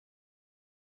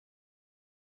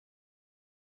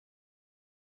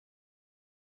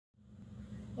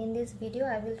In this video,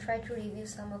 I will try to review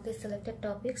some of the selected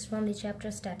topics from the chapter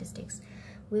Statistics.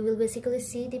 We will basically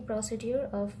see the procedure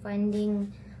of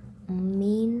finding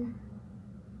mean,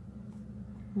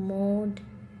 mode,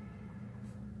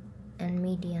 and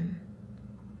median.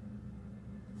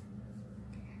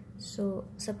 So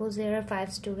suppose there are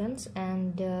 5 students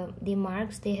and the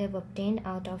marks they have obtained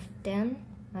out of 10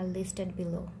 are listed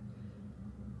below.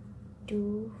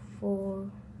 2,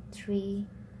 4, 3,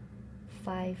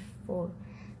 5, 4.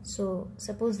 So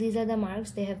suppose these are the marks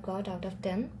they have got out of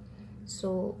 10.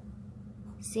 So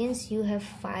since you have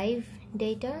 5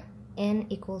 data, n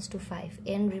equals to 5.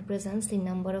 N represents the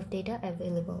number of data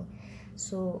available.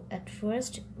 So at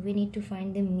first we need to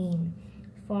find the mean.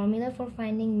 Formula for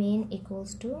finding mean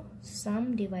equals to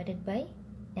sum divided by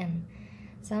n.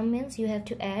 Sum means you have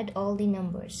to add all the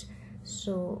numbers.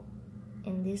 So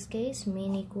in this case,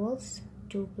 mean equals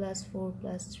 2 plus 4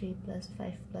 plus 3 plus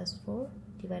 5 plus 4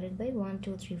 divided by 1,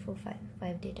 2, 3, 4,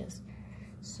 5 data.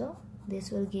 So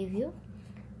this will give you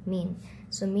mean.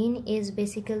 So mean is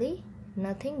basically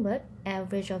nothing but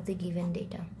average of the given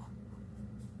data.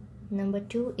 Number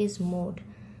 2 is mode.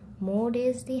 Mode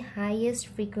is the highest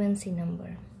frequency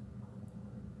number.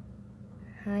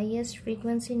 Highest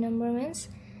frequency number means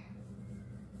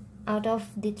out of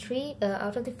the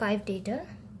 5 data,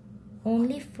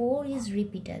 only 4 is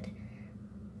repeated.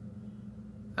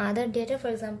 Other data, for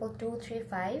example 2, 3,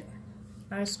 5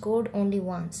 are scored only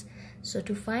once. So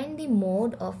to find the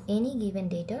mode of any given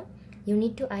data, you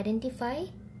need to identify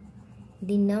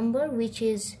the number which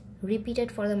is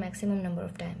repeated for the maximum number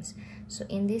of times. So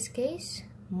in this case,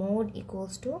 mode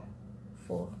equals to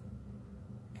 4.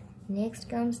 Next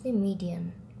comes the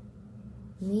median.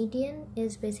 Median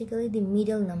is basically the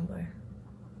middle number.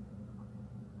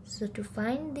 So to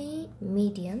find the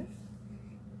median,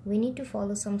 we need to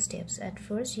follow some steps. At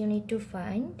first, you need to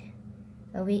find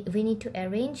we need to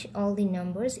arrange all the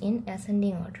numbers in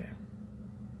ascending order,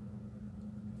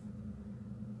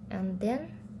 and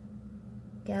then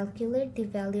calculate the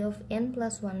value of n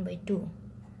plus 1 by 2.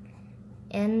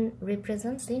 N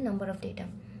represents the number of data.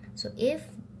 So if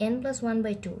n plus 1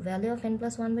 by 2, value of n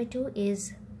plus 1 by 2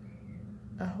 is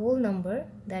a whole number,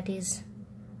 that is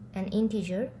an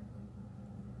integer,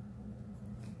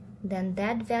 then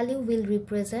that value will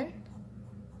represent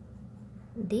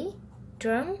the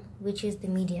term which is the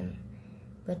median.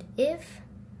 But if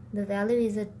the value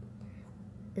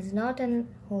is not a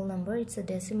whole number, it's a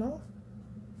decimal,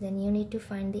 then you need to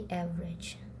find the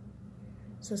average.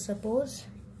 So suppose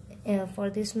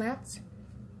for this maths,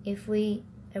 if we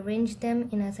arrange them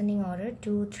in ascending order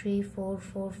 2, 3, 4,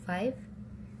 4, 5,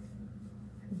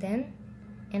 then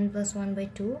n plus 1 by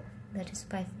 2, that is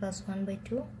 5 plus 1 by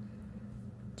 2,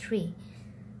 3.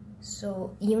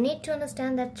 So you need to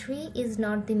understand that 3 is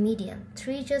not the median.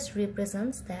 3 just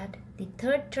represents that the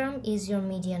third term is your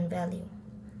median value.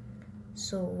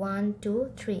 So 1,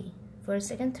 2, 3, first,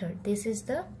 second, third, this is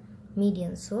the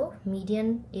median. So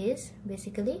median is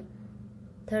basically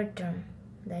third term,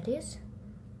 that is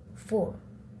 4.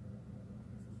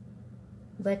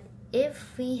 But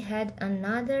if we had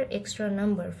another extra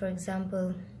number, for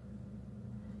example,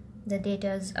 the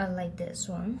datas are like this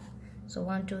one. So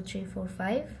 1, 2, 3, 4,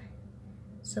 5.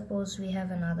 Suppose we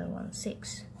have another one,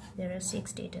 6. There are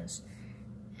 6 datas,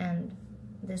 and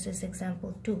this is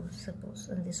example 2, suppose,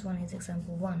 and this one is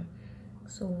example 1.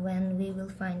 So when we will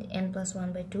find n plus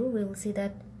 1 by 2, we will see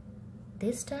that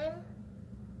this time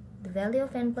the value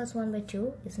of n plus 1 by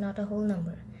 2 is not a whole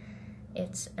number.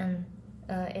 It's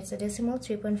a decimal,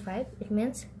 3.5. It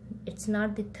means it's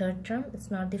not the third term, it's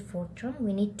not the fourth term.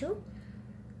 We need to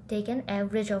take an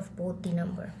average of both the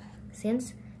number.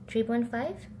 Since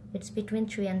 3.5, it's between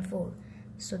 3 and 4.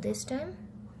 So this time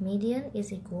median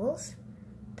is equals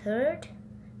third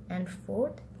and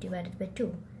fourth divided by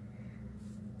 2.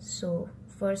 So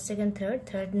first, second,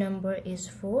 third number is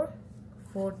 4,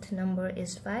 fourth number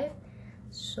is 5.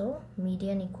 So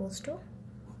median equals to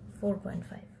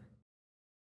 4.5.